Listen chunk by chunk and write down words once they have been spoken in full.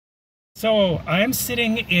So I am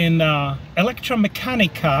sitting in Electra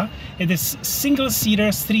Meccanica. It is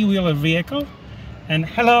single-seater, three-wheeler vehicle. And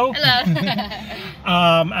hello.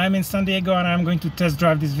 I'm in San Diego and I'm going to test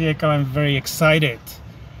drive this vehicle. I'm very excited.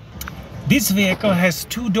 This vehicle has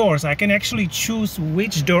two doors. I can actually choose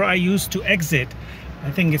which door I use to exit.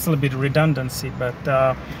 I think it's a little bit redundancy, but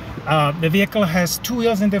the vehicle has two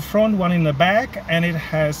wheels in the front, one in the back, and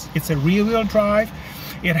it's a rear-wheel drive.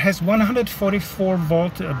 It has 144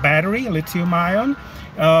 volt battery, lithium ion,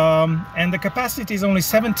 and the capacity is only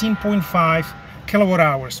 17.5 kilowatt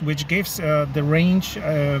hours, which gives the range,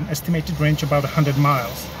 estimated range, about 100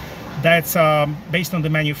 miles. That's based on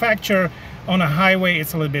the manufacturer. On a highway,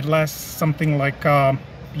 it's a little bit less, something like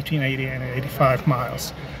between 80 and 85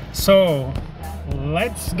 miles. So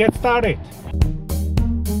let's get started.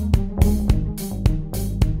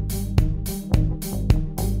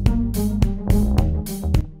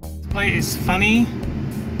 Display is funny.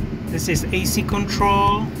 This is AC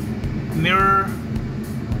control, mirror,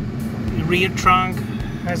 rear trunk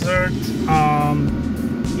hazard.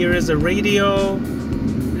 Here is a radio,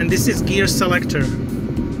 and this is gear selector.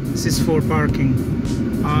 This is for parking.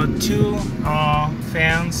 Two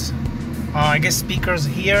fans. I guess speakers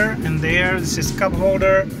here and there. This is cup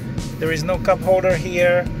holder. There is no cup holder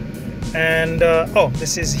here. And oh,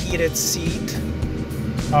 this is heated seat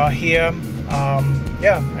here.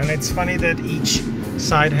 Yeah, and it's funny that each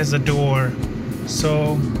side has a door.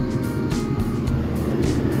 So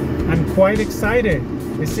I'm quite excited.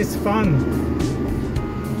 This is fun.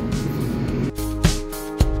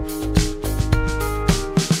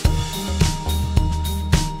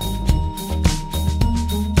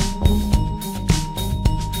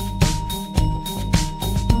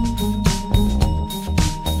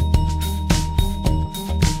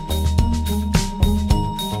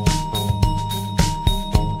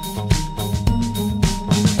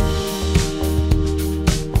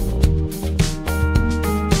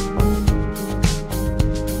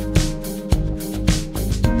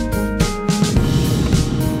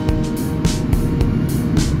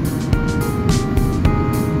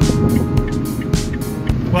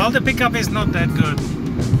 Well, the pickup is not that good.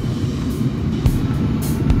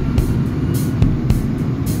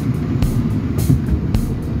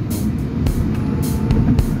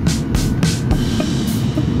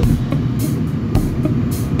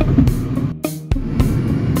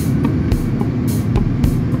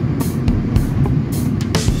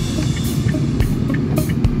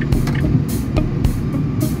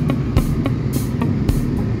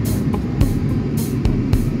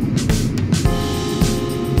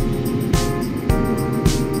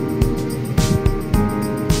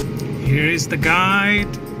 Here is the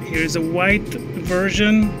guide. Here's a white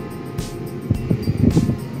version.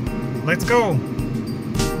 Let's go.